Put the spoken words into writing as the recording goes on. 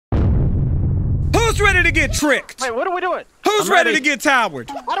Who's ready to get tricked? Wait, what are we doing? Who's ready to get towered?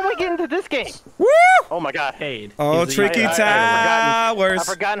 How do we get into this game? Woo! Oh my God. Oh, tricky towers. I've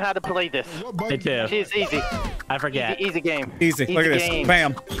forgotten how to play this. Me too. It's easy. I forget. Easy game. Easy. Look at this. Game.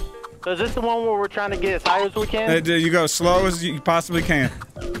 Bam. So is this the one where we're trying to get as high as we can? You go slow as you possibly can.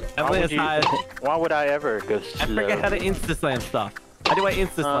 Why would I ever go slow? I forget how to insta-slam stuff. How do I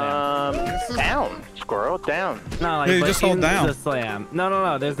insta-slam? Down. Squirrel, down. No, like, Yeah, you just hold down. Insta-slam.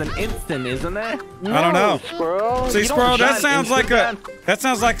 No. There's an instant, isn't there? No, I don't know. Squirrel. See, Squirrel, that sounds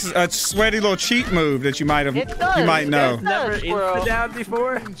like a sweaty little cheat move that you might know. Never insta-down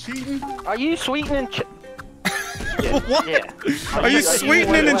before? Are you sweetening? What? Yeah. Are you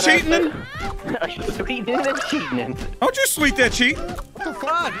sweetening and cheating? Are you sweetening and cheating? Don't you sweet that cheat? What the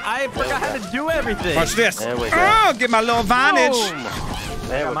fuck? I forgot how to do everything. Watch this. There we go. Oh, get my little vintage.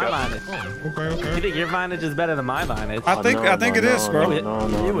 There we my go. vintage. Okay. You think your vintage is better than my vintage? I think it is, Squirrel.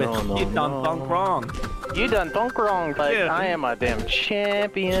 You done thunk wrong. You done thunk wrong, but Yeah. I am a damn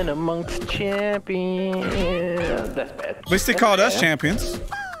champion amongst champions. That's bad. At least they called us champions.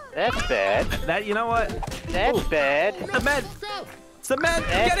 That's bad. That, you know what? That's bad. Cement!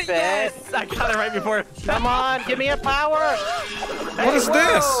 That's Get it! bad. Yes! I got it right before. Come on, give me a power. What is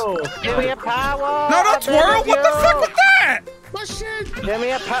this? Give me a power. No, don't twirl. What the fuck was that? Give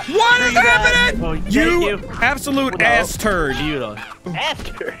me a power. What is happening? Oh, You absolute ass turd. Beautiful. Ass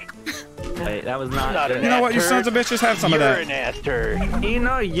turd. Wait, that was not Not good. an You know what? You ass sons of bitches have some of You're that. an ass turd. You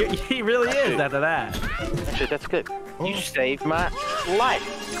know, he really is after that. Actually, that's good. You saved my life.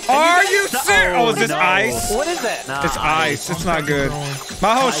 Are you serious? Oh, is this no. ice? What is that? Nah, It's ice. It's not good.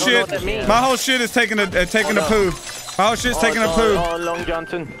 My whole I don't know what that means. shit is taking a poop. My whole shit's taking a poop. Oh, Long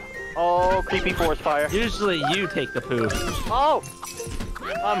Johnson. Oh, creepy forest fire. Usually you take the poop. Oh.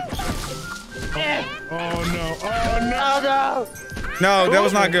 Oh no. No, no. No, that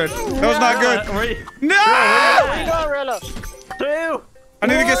was not good. That was not good. No! There you go, Rilla. 2. I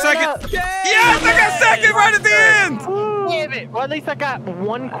need to get second. Rilla. Yes, I got second right at the end. Damn it. Well, at least I got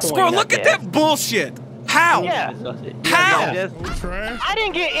 1 coin. Squirrel, look at that bullshit. How? Yeah. How? Trash. I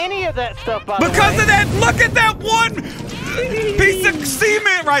didn't get any of that stuff, by the way. Because of that, look at that one piece of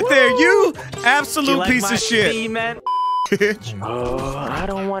cement right there. You absolute piece of shit. Cement? Bitch. Oh, I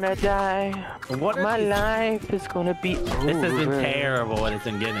don't want to die. What My life is going to be over. This has been terrible what it's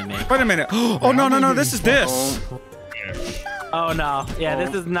been getting me. Wait a minute. Oh, no. This is this. Oh no. Yeah,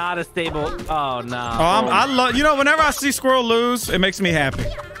 this is not a stable. Oh no. I love, you know, whenever I see Squirrel lose, it makes me happy.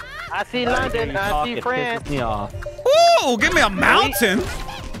 I see London. I see It France. pisses me off. Ooh, give me a mountain.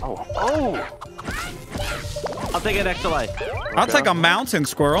 Oh. I'll take an extra life. I'll take a mountain,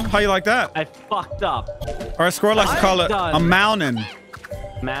 Squirrel. How you like that? I fucked up. Or Squirrel likes to call it done. a mountain.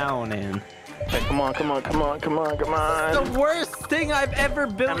 Mountain. Okay, come on. The worst thing I've ever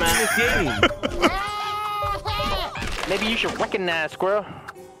built in this game. Maybe you should recognize Squirrel.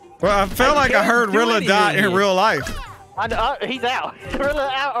 Well, I felt like I heard can't do Rilla die anything. in real life. He's out. Rilla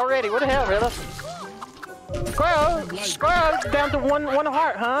out already. What the hell, Rilla? Squirrel down to one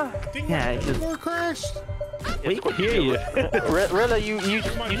heart, huh? Yeah, it just crashed. we can hear you. Rilla, you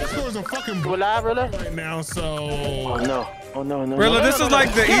My Discord is a fucking you alive, Rilla? right now, so. Oh no. Rilla, this is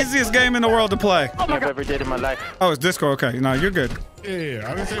like the easiest game in the world to play. I've ever did in my life. Oh, it's Discord. Okay, no, you're good. Yeah,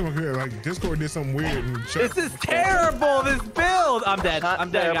 I didn't say like Discord did something weird. And This is terrible. This build. I'm dead. Not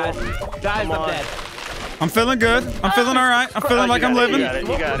I'm dead, guys. terrible. Guys, Come I'm on. dead. I'm feeling good. I'm feeling all right. I'm feeling like I'm living.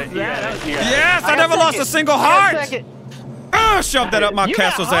 You got it. Yes, I never lost a single heart. Shove that up my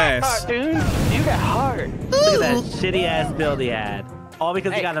castle's ass. Dude. You got heart. Look at that shitty ass build he had. All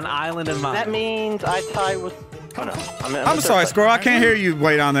because he got an island in mind. That means I tie with. Oh no. I'm sorry, Squirrel. I can't hear you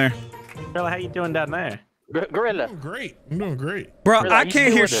way down there. Bro, how you doing down there? Gorilla. I'm doing great. Bro, Rilla, I you can't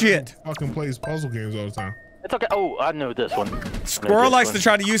still hear with it? shit. Fucking plays puzzle games all the time. It's okay. Oh, I know this one. Squirrel likes to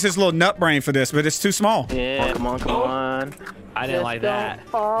try to use his little nut brain for this, but it's too small. Yeah, come on. I didn't like that. Don't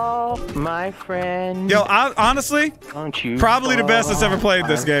fall, my friend. Yo, I honestly, Don't you probably the best that's ever played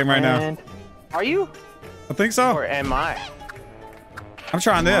this fall, game right now. friend. Are you? I think Or so. am I? I'm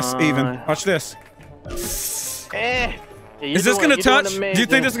trying this even. Watch this. Is this gonna touch? Do you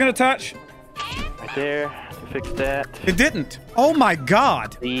think this is gonna touch? Right there. Fix that. It didn't. Oh my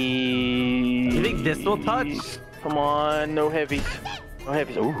god. You think this will touch? Come on, no heavies. No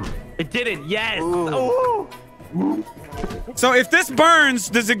heavies. Ooh. It didn't. Yes. Ooh. Ooh. So if this burns,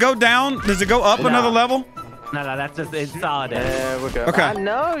 does it go down? Does it go up another level? No, that's just it's solid. There we go. Okay. I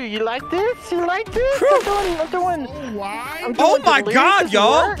know. You like this? You like this? I'm doing. Why? I'm Oh doing my delicious god,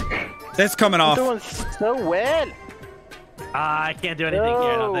 y'all. work. That's coming I'm off. doing so well. I can't do anything here.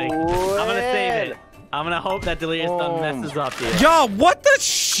 I don't think. I'm gonna save it. I'm gonna hope that Delirious done messes up here. Y'all, what the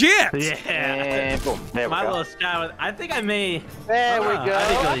shit! Yeah. And boom. There we My go. little shot. I think I may. There we go.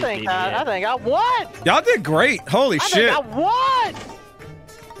 I think I think I won. Y'all did great. Holy I shit. think I won.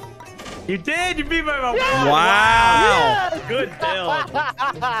 You did. You beat my. Wow. Yes. Good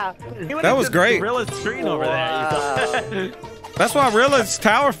build. That was great. Gorilla's screen over there. That's why Rilla's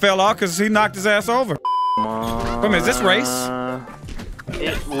tower fell off, because he knocked his ass over. Wait a minute, is this race?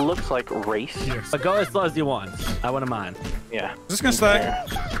 It looks like race. Yes. But go as slow as you want. I wouldn't mind. Yeah. Is this gonna stay?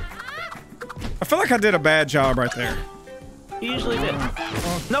 I feel like I did a bad job right there. You usually do.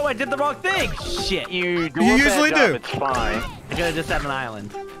 No, I did the wrong thing. Shit. You usually do. It's fine. I could have just had an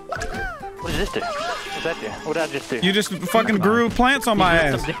island. What does this do? What's that do? What did I just do? You just fucking grew plants on my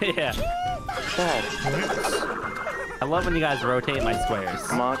ass. Yeah. God. I love when you guys rotate my squares.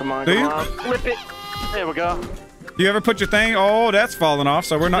 Come on, come on, Do come you? on. Flip it. There we go. You ever put your thing? Oh, that's falling off,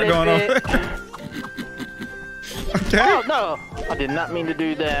 so we're not Flip going on. it. Okay. Oh, no. I did not mean to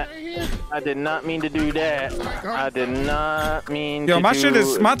do that. I did not mean to do that. I did not mean Yo, to my do shit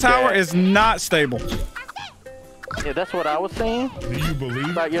is, my tower that. is not stable. Yeah, that's what I was saying Do you believe?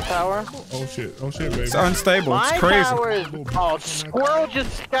 about your tower. Oh shit, baby. It's unstable. My It's crazy. tower is... Oh, Squirrel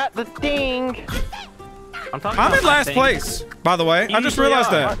just got the thing. I'm talking I'm about in my last thing. place, by the way. I just usually realized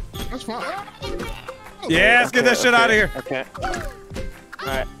are. that. That's fine. Yeah, let's get that shit out of here. Okay.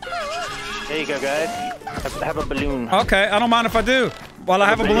 Alright. There you go, guys. Have a balloon. Okay, I don't mind if I do. While I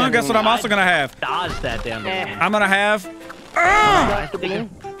have a balloon, guess what I'm also gonna have? Dodge that damn balloon. I'm gonna have... I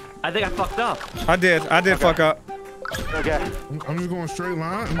think I fucked up. I did fuck up. Okay. I'm just going straight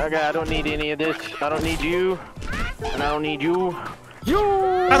line. Okay, I don't need any of this. I don't need you. And I don't need you.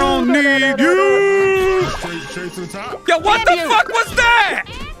 I don't need you! Straight to the top. Yo, what the fuck was that?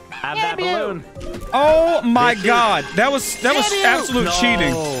 Have that balloon. Oh my god. That was absolute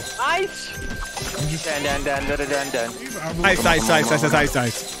cheating. Ice. Dun. Ice. If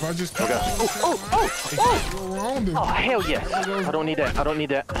I just Oh, hell yes. I don't need that. I don't need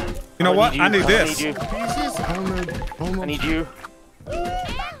that. You know what? I need this. I need you. pieces I need you.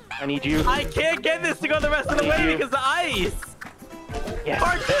 I need you. I can't get this to go the rest of the way because of the ice. Yes.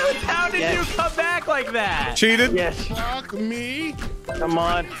 CaRtOoNz, how did Yes. you come back like that? Cheated. Yes. fuck me. Come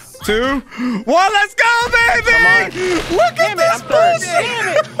on. 2, 1, let's go, baby! Come on. Look at this I'm third. bullshit! Damn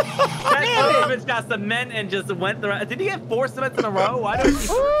it. CaRtOoNz got cement and just went the. Did he get 4 cements in a row? Why don't you?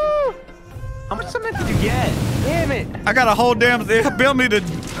 Woo. How much cement did you get? Damn it. I got a whole damn... They built me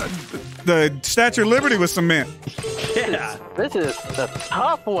the Statue of Liberty with cement. Yeah. This is a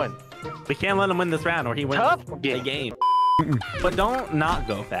tough one. We can't let him win this round or he wins Tough the game. game. But don't not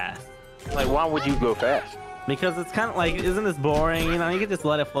go fast. Like, why would you go fast? Because it's kind of like, isn't this boring? You know, you can just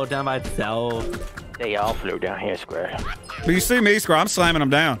let it float down by itself. They all flew down here, Square. But you see me, Squirrel, I'm slamming them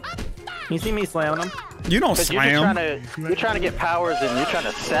down. You see me slamming them? You don't But you're just slam. you're trying to get powers and you're trying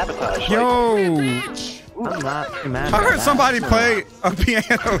to sabotage. Yo! I'm not too mad. I heard somebody play a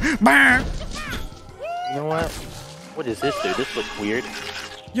piano. Bam! You know what? What does this do? This looks weird.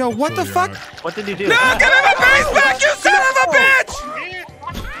 Yo, what the fuck? What did you do? No, give me my base back, you son of a bitch!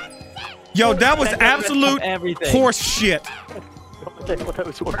 Yo, that was absolute everything. horse shit. What that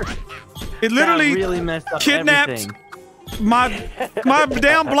was worth. It That literally really messed up kidnapped everything. my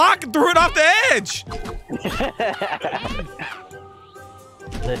damn block and threw it off the edge.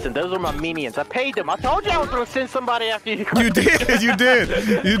 Listen, those are my minions. I paid them. I told you I was going to send somebody after you. You did, you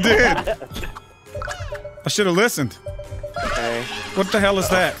did, you did. I should have listened. Okay. What the hell is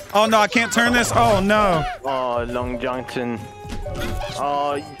that? Oh no, I can't turn this. Oh no. Oh, Long Johnson.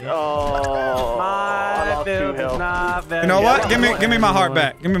 Oh. I My lost 2 build is health. not very You know what? Give good. me my heart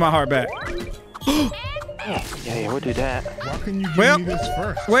back. Give me my heart back. Yeah, we'll do that. Why can you give Well, me this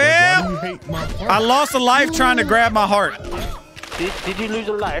first? well, Why do you hate my part? I lost a life trying to grab my heart. Did you lose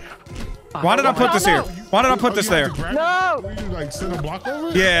a life? Why did I put this here? Why did I put this You have there? to grab No! it? You like send a block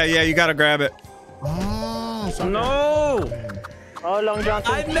over? Yeah, you gotta grab it. Oh, so No! Oh, Long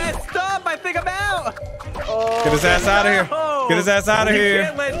Johnson. I messed up. I think I'm out. Oh, Get his ass out of here. No. Get his ass out of here.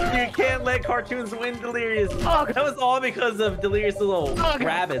 You can't let CaRtOoNz win Delirious. Oh, That was all because of Delirious' little God.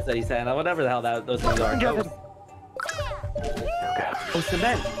 rabbits that he sent. Whatever the hell those things are. Oh,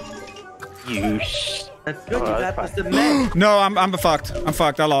 cement. You That's good. Oh, You that's got the fine. cement. No, I'm fucked. I'm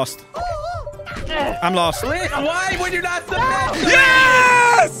fucked. I lost. I'm lost. Why would you not cement?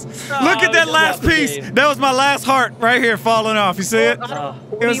 Yes! Oh, Look at we that just last lost the piece. game. That was my last heart right here falling off. You see it? Oh,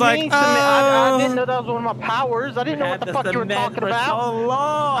 It was like, I didn't oh. know that was one of my powers. I didn't know what the fuck you were talking for about. so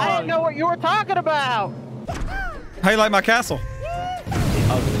long. I didn't know what you were talking about. How you like my castle?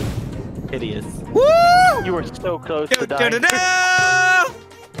 Ugly. Hideous. Woo! You were so close to dying. Da-da-da!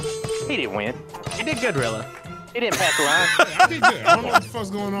 He didn't win. You did good, Rilla. He didn't pass the line. I don't know what the fuck's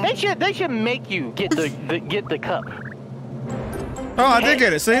going on. They should make you get the cup. Oh, I did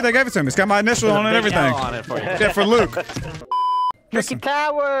get it. See, they gave it to me. It's got my initial on it and everything. On it for you. Yeah, for Luke. Tricky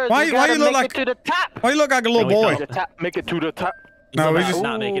Towers. Why you look like to the top? Why you look like a little boy? The top, make it to the top. No, we Somehow just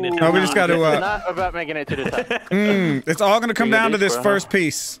not making it. no, we just got to. It's not about making it to the top. It's all gonna come down to this first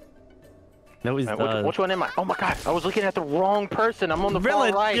piece. No, he's done. Which one am I? Oh my god, I was looking at the wrong person. I'm on the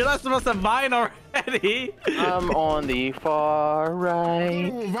far right. You're not supposed to vine already. I'm on the far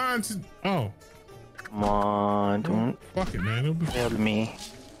right. Oh, Vines. Oh. Come on, don't Fuck it, man. It'll be fail me.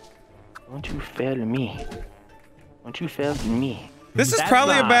 Don't you fail me. Don't you fail me. This is That's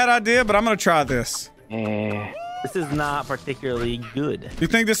probably a not- bad idea, but I'm gonna try this. Yeah. This is not particularly good. You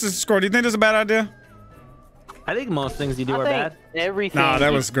think this is score? Do you think this is a bad idea? I think most things you do are I bad. think everything. Nah, that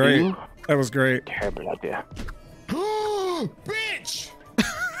you was great. do- That was great. Terrible idea. bitch!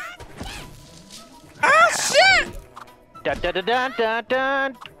 Oh shit! Da da da da da da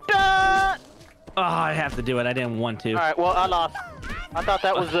da. Oh, I have to do it. I didn't want to. All right, well, I lost. I thought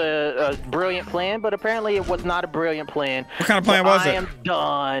that was a brilliant plan, but apparently it was not a brilliant plan. What kind of plan was I it? am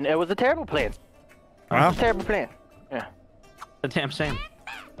done. It was a terrible plan. Wow. Terrible plan. Yeah. A damn shame.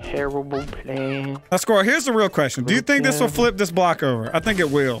 Terrible plan. Now, score. Here's the real question. Do you think this will flip this block over? I think it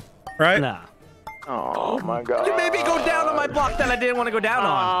will. Right? Nah. Oh my god. You made me go down on my block that I didn't want to go down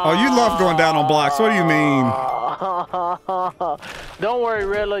on. Oh, you love going down on blocks. What do you mean? Don't worry,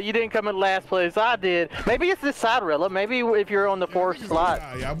 Rilla. You didn't come in last place. I did. Maybe it's this side, Rilla. Maybe if you're on the fourth slot.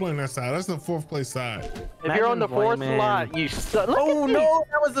 Yeah, I blame that side. That's the fourth place side. If you're on the fourth blaming- slot, you suck. Oh no,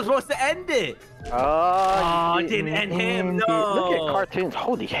 that was supposed to end it. Oh, it didn't end him. Look No. at CaRtOoNz.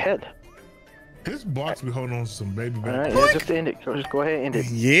 Holy head. His blocks be holding on to some baby All back. right, yeah, just end it. Just go ahead and end it.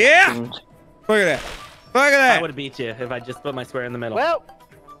 Yeah. Look at that. Look at I that. would have beat you if I just put my square in the middle. Well,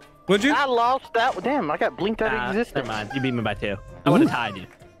 Would you? I lost that. Damn, I got blinked out of existence. Never mind. You beat me by 2. I would have tied you.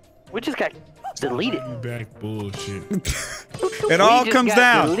 We just got deleted. Baby back bullshit. It all We just comes got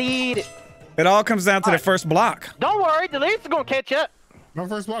down. Deleted. It all comes down to the first block. Don't worry, delete's gonna catch up. My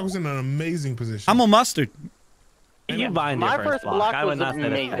first block was in an amazing position. I'm on mustard. You bind My your first block. block I was would not say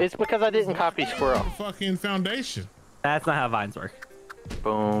amazing. that. It's because I didn't copy Squirrel. Fucking foundation. That's not how vines work.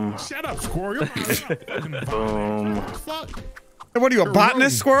 Boom. Shut up, Squirrel. Boom. Fuck. Hey, what are you, a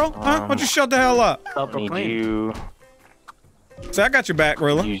botanist, Squirrel? Huh? Why don't you shut the hell up? Need Self-proclaimed. you. See, I got your back,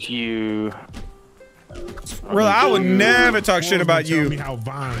 Rilla. Use you. Rilla, I would never talk shit Squirrel's about gonna tell me you how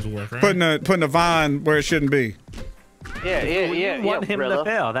vines work, right? putting a vine where it shouldn't be. Yeah, You want him to Rilla.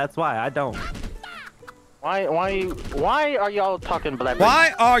 fail. That's why I don't. Why are y'all talking black?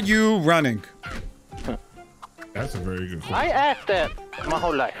 Why are you running? That's a very good question. I asked that my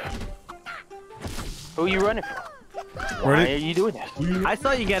whole life. Who you running for? Where Why did- are you doing this? I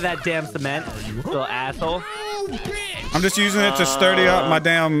saw you get that damn cement, little asshole. Oh, bitch. I'm just using it to sturdy up my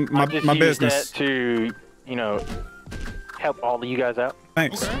damn I just my used business. that to, you know, help all of you guys out.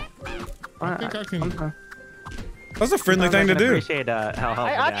 Thanks. I think I can. That's a friendly thing to do. Appreciate how helpful.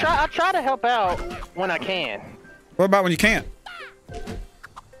 I try to help out when I can. What about when you can't? I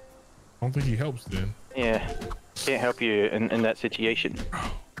don't think he helps then. Yeah, can't help you in that situation.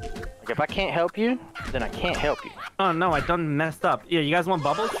 Like if I can't help you, then I can't help you. Oh no, I done messed up. Yeah, you guys want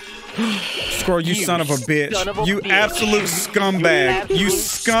bubbles? Squirrel, you son of a bitch. son of a You bitch. absolute scumbag. You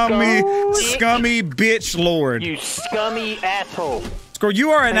scummy bitch lord. You scummy asshole. Squirrel,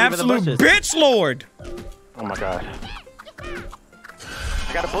 you are an Thank you for the absolute bushes. bitch lord. Oh my god.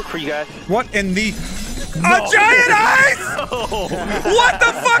 I got a book for you guys. What in the... A giant ice! What the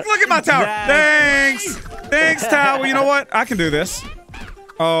fuck? Look at my tower. Thanks. Thanks, tower. You know what? I can do this.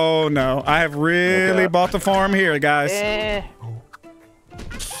 Oh, no. I have really bought the farm here, guys. Eh.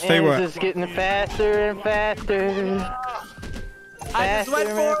 Tell you what. This is getting faster and faster. I just went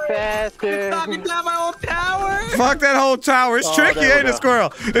Faster for and it. faster. Knocking down my old tower. Fuck that whole tower. It's tricky, there we ain't it, go.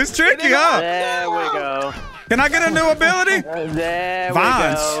 Squirrel? It's tricky, huh? There we go. Can I get a new ability? There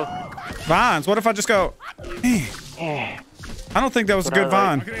Vines. we go. Vines. What if I just go... Eh. I don't think that was a good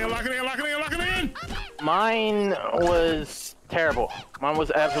vine. Lock it in, lock it in, lock it in, lock it in. Mine was terrible. Mine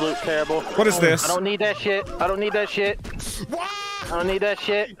was absolute terrible. What is this? I don't need that shit. I don't need that shit. What? I don't need that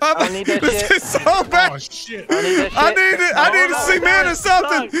shit. I don't need that This shit. is so bad. Oh, shit. I don't need that shit. I need it. I need to see man or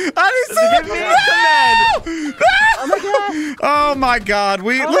something. I need Give me something. Oh my god. Oh my God!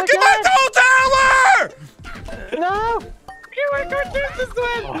 We Oh look my at my whole tower. No. Give it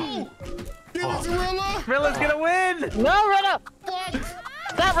to Rilla. Rilla's gonna win. No, Rilla. Fuck.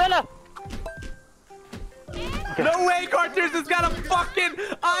 Stop, Rilla. No way, CaRtOoNz has got a fucking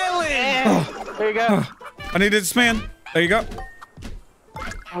island. There you go. I need to spin. There you go.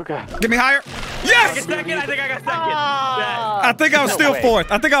 Okay. Get me higher. Yes! Second, I think I got second. I think I was still way.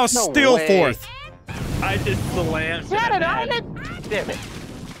 fourth. I think I was No still way. fourth. I just slammed. Got an island? Damn it.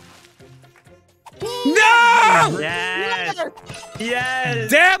 No! Yes. Yes.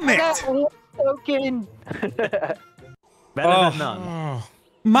 Damn it! Token. Better Oh. than none. Oh,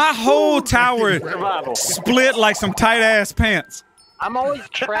 My whole tower Survival. split like some tight ass pants. I'm always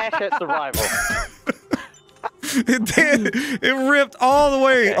trash at survival. It did. It ripped all the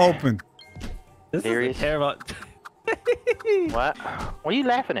way open. This Serious? is terrible. What? What are you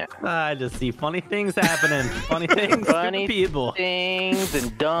laughing at? I just see funny things happening. Funny things. Funny people. things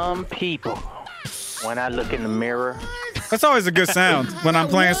and dumb people. When I look in the mirror, That's always a good sound when I'm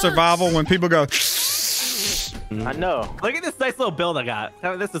playing survival. When people go, I know. Look at this nice little build I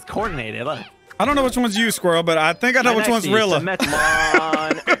got. This is coordinated. Look. I don't know which one's you, Squirrel, but I think I know which one's Rilla. Come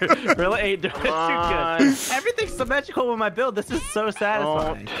on. Rilla ain't doing too on. good. Everything's symmetrical with my build. This is so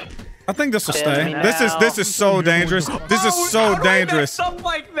satisfying. I think this will Tell stay. me This is so dangerous. This is so dangerous. Stuff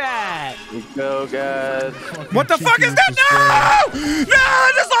like that. You go, guys. What the fuck is that? No! No!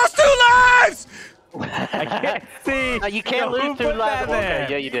 I just lost 2 lives! I can't see. You can't Yo, who lose 2 put lives. that there?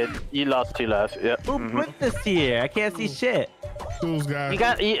 Okay, yeah, you did. You lost 2 lives. Yeah. Who put this here? I can't see shit. those guys. You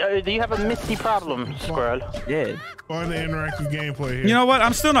got? Do you have a misty problem, Squirrel? Yeah. Fun interactive gameplay here. You know what?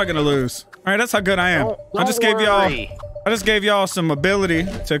 I'm still not gonna lose. All right, that's how good I am. I just gave y'all some ability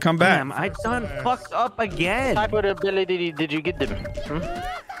to come back. Damn, I done fucked up again. What type of ability did you get them?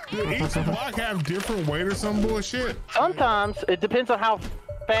 Dude, each block have different weight or some bullshit. Sometimes it depends on how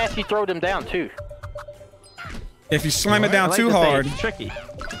fast you throw them down too. If you slam it I down like too to say hard, it's tricky.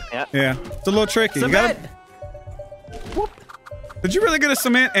 yeah, it's a little tricky. You Cement. gotta. Did you really get a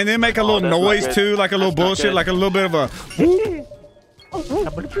cement and then make a little that's not noise good. too, like a little That's not bullshit, good. like a little bit of a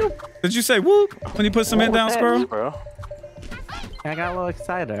whoop? Did you say whoop when you put cement down, Squirrel? Bro. I got a little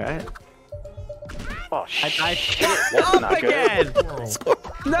excited, alright? Oh I shit! fucked That's up not good. again!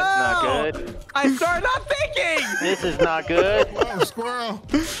 No! Not good. I started not thinking! This is not good. Oh, squirrel.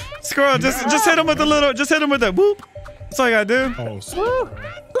 Squirrel, just hit him with a little, just hit him with that whoop. That's all you gotta do. Oh, squirrel.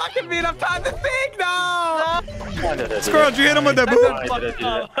 Look at me, I'm trying to think now! Squirrel, did you hit him with that I whoop? did fucked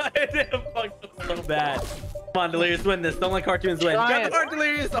up. I did fucked up so bad. Come on, Delirious, win this. Don't let CaRtOoNz win. Try Got it. the heart,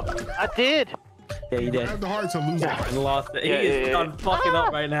 Delirious. Oh. I did. Yeah, you I did. have the heart to lose it. And lost it. Yeah, He is yeah, done fucking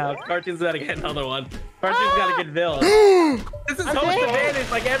up right now. CaRtOoNz gotta get another one. CaRtOoNz gotta get built. This is host did.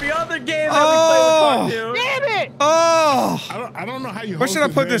 advantage like every other game Oh. that we play with CaRtOoNz. Damn it! Oh, I don't know how you Where should I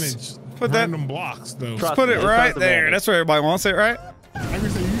host put this? advantage Put that- random blocks though. Trust put it me, right it's there. advantage. That's where everybody wants it, right?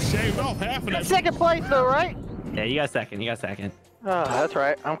 Everything you shaved off half of that. Second place though, right? Yeah, you got second. You got second. Oh, that's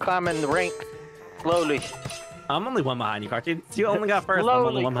right. I'm climbing the ranks slowly. I'm only one behind you, CaRtOoNz. You only got first. I'm only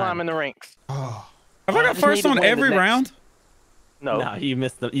Slowly one behind. climbing the ranks. Have I got just first need to on win the every next- round? No. No, you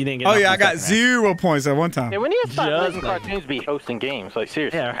missed the. You didn't get. Oh enough yeah, I for the got second 0 points at one time. Hey, we need to stop Just letting like- CaRtOoNz be hosting games. Like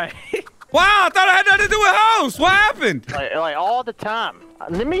seriously, round. Yeah, right. Wow, I thought I had nothing to do with host. What happened? like all the time.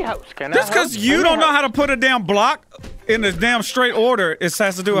 Let me host. Can Just I? because you don't know how to put a damn block in a damn straight order, it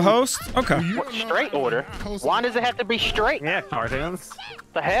has to do with host? Okay. You don't know Straight how to order. host Why does it have to be straight? Yeah, CaRtOoNz.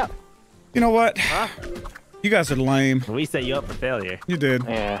 The hell? You know what? You guys are lame. We set you up for failure. You did.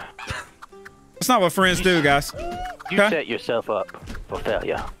 Yeah. That's not what friends do, guys. You Okay. set yourself up for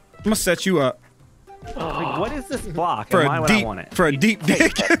failure. I'm gonna set you up Like, what is this block for and why a would deep I want it? for a deep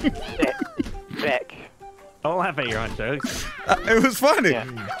dick. Back. Don't laugh at your own jokes. It was funny. Yeah.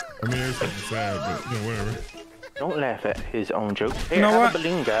 I mean, it's kind of sad, but you know, whatever. Don't laugh at his own jokes. Here, You know have what? a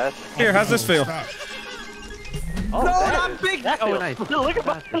balloon, guys. Here, how's this feel? Stop. Oh, No, that not is- big. that Oh, feels- nice. No, look at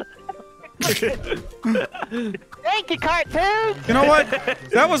my. Thank you, CaRtOoNz. You know what?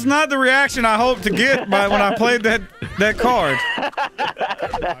 That was not the reaction I hoped to get by when I played that card.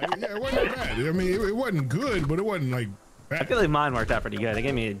 Yeah, it wasn't bad. I mean, it wasn't good, but it wasn't like I bad. feel like mine worked out pretty good. It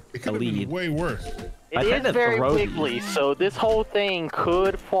gave me It a could have been lead. way worse. I It tried is to very throw wiggly, so this whole thing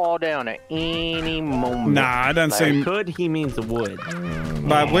could fall down at any moment. Nah, it doesn't seem. Could he means would.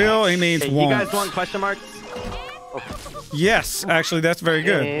 By will, he means Hey, you won't. guys want question marks? Yes, actually, that's very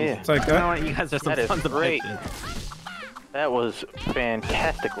good. Yeah. It's like You know what? You guys are some That is tons of great. bitches. That was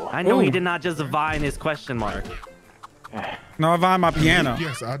fantastical. I know he Ooh. did not just vine his question mark. no, I find my piano.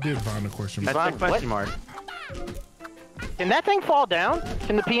 Yes, I did find a question. That's Vine the question mark. Can that thing fall down?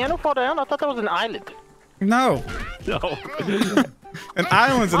 Can the piano fall down? I thought that was an island. No, No. an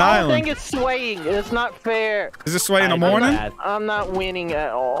island's an The whole island. thing is swaying. It's not fair. Is this sway in the I know morning? that. I'm not winning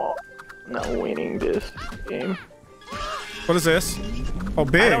at all. Not winning this game. What is this? Oh, I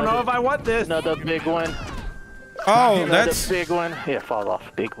big. don't know if I want this. Another big one. Oh, Another that's big one. Yeah, fall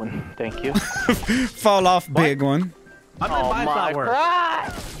off. Big one. Thank you. fall off big one. I bet Oh mine's my not work.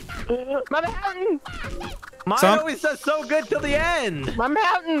 Christ! My mountain! Mine always does so good till the end. My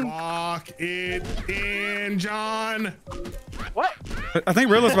mountain! Lock it in, John. What? I think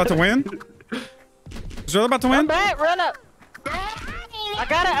Rilla's about to win. Is Rilla about to win? Matt, run up! I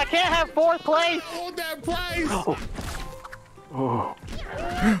got it. I can't have 4th place. Hold that price.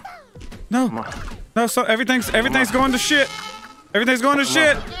 No. No, so everything's going to shit. Everything's going to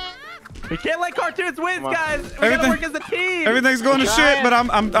shit. We can't let CaRtOoNz win, guys. We gotta work as a team. Everything's going to shit, but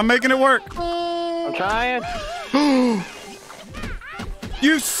I'm making it work. I'm trying.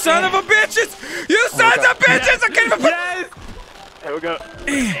 You son of a bitches! You sons of bitches! I can't even put. Yes! There we go.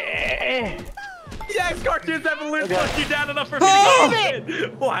 Yes, CaRtOoNz Evolution pushed you down enough for me to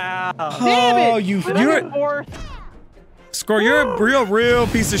win. Wow. Oh, you're Squirrel, you're a real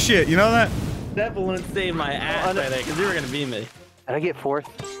piece of shit. You know that? Evolution saved my ass right there because you were gonna beat me. Did I get 4th?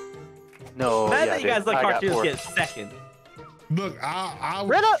 No. I Yeah, think you guys let CaRtOoNz get 2nd. Look, I was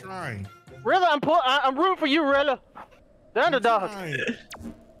Rilla. trying. Rilla, I'm rooting for you, Rilla. The underdog.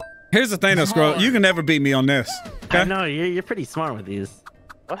 Here's the thing, though, Squirrel. You can never beat me on this. Okay? I know you're pretty smart with these.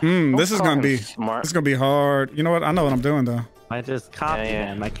 This is gonna be smart. This is gonna be hard. You know what? I know what I'm doing though. I just copy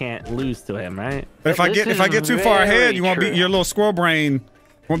him. I can't lose to him, right? But if I get too far ahead, you won't be your little squirrel brain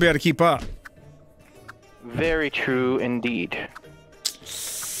won't be able to keep up. Very true indeed.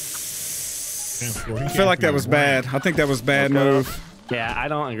 I feel like that was bad. I think that was bad move. Yeah, I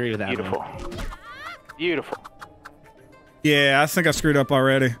don't agree with that. Beautiful. Beautiful. Yeah, I think I screwed up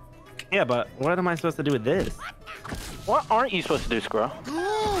already. Yeah, but what am I supposed to do with this? What aren't you supposed to do, Squirrel?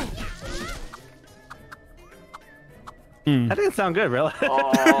 That didn't sound good, really.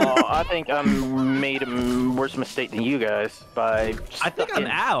 Oh, I think I made a worse mistake than you guys by. I think I'm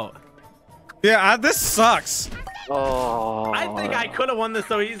out. Yeah, this sucks. Oh. I think I could have won this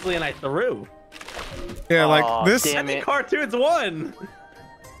so easily, and I threw. Yeah, like this. Damn I think it. CaRtOoNz won.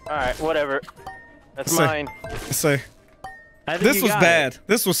 All right, whatever. That's Say- mine. Say, I think this you was got bad.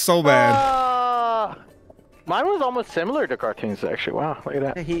 This was so bad. Mine was almost similar to CaRtOoNz, actually. Wow, look at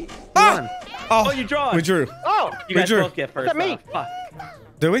that. it. He Ah! won. Oh, Oh, you draw. we drew. Oh, You guys drew. both get first. Look at me. Fuck.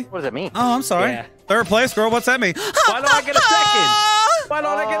 Do we? what does that mean? Oh, I'm sorry. Yeah. Third place, girl. What's that mean? Why don't I get a second? Why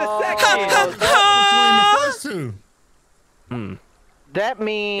don't I get a second? Between the first two. That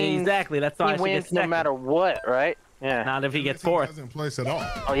means Exactly. That's why I he should get wins no second. matter what, right? Yeah. Not if he gets He 4th. doesn't place at all.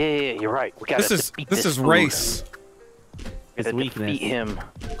 Oh yeah, you're right. We gotta This defeat is food. race. His Gotta weakness. defeat him.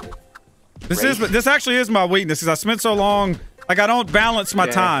 This actually is my weakness because I spent so long. Like I don't balance my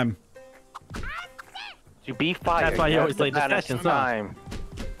time. To be fired. That's why you always late to balance sessions, huh? time.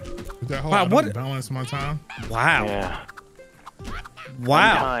 Is that whole Wow, I what- don't balance my time? Wow. Yeah.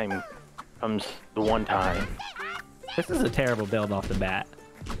 Wow. Time comes the one time. This is a terrible build off the bat.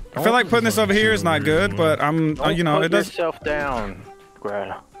 I feel like putting this over here is not good, but I'm, you know, Put it does. yourself down,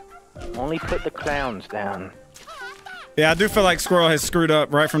 Greta. Only put the clowns down. Yeah, I do feel like Squirrel has screwed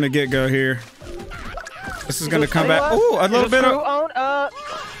up right from the get-go here. This is gonna come back. Ooh, a little bit Screw of. on up.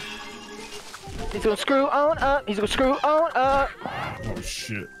 He's gonna screw on up. He's gonna screw on up. Oh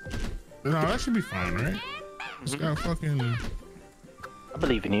shit. No, that should be fine, right? Just got fucking. I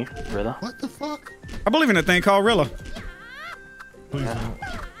believe in you, Rilla. What the fuck? I believe in a thing called Rilla. Please don't.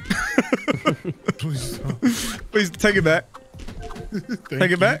 Please don't. Please take it back.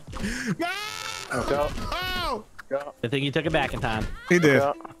 Take it back. No! Go. Oh! Go. I think you took it back in time. He did.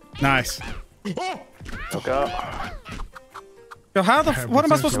 Go. Nice. Oh! Go. Yo, how the? What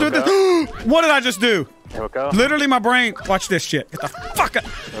am I supposed to do with this? What did I just do? Here we go. Literally, my brain. Watch this shit. Get the fuck up,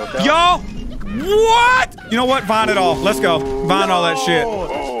 Okay. y'all. What? You know what? Vine it all. Let's go. Vine all that shit.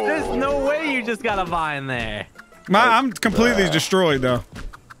 There's no way you just got a vine there. I'm completely destroyed though.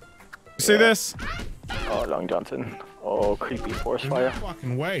 You see this? Oh, Long Johnson. Oh, creepy force No fire.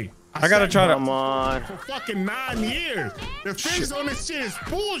 fucking way. I gotta sat try to. Come on. for fucking 9 years. The physics on this shit is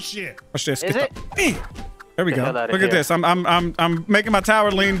bullshit. Watch this. Is Get the- There we Get go. the hell outta Look at here. this. I'm making my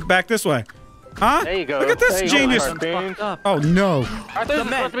tower lean back this way. Huh? There you go. Look at this There you go, genius. CaRtOoNz. Oh no. I think it's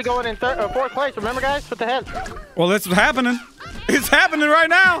supposed to be going in 4th place. Remember, guys? What the hell? Well, it's happening. It's happening right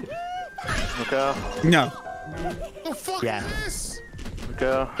now. Go. No. The fuck Yeah. is this?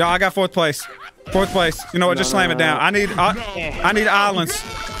 Go. No, I got 4th place. 4th place. You know what? Just slam it down. I need islands.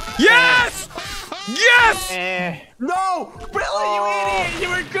 Yes! Yes! No! Really, you idiot! You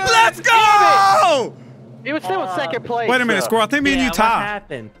were good! Let's go! He was still in 2nd place. Wait a minute, Squirrel. I think me and you What tie.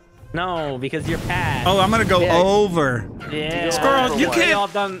 happened? No, because you're past. Oh, I'm gonna go Yeah. over. yeah. Squirrel, you They can't- all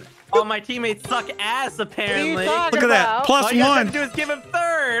done. All my teammates suck ass, apparently. talking Look at that. about? Plus All you have one. to do is give him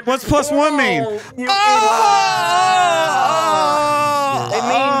 3rd. What's plus one mean? You Oh! It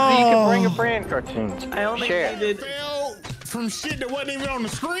means you can bring a friend, CaRtOoNz. I only Share. needed. from shit that wasn't even on the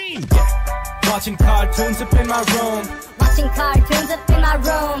screen. Watching cartoons up in my room. Watching cartoons up in my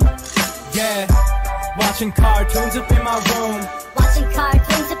room. Yeah. Watching cartoons up in my room. Watching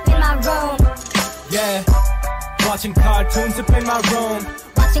cartoons up in my room. Yeah. Watching cartoons up in my room.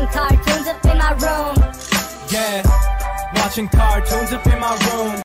 Watching cartoons up in my room. Yeah. Watching cartoons up in my room.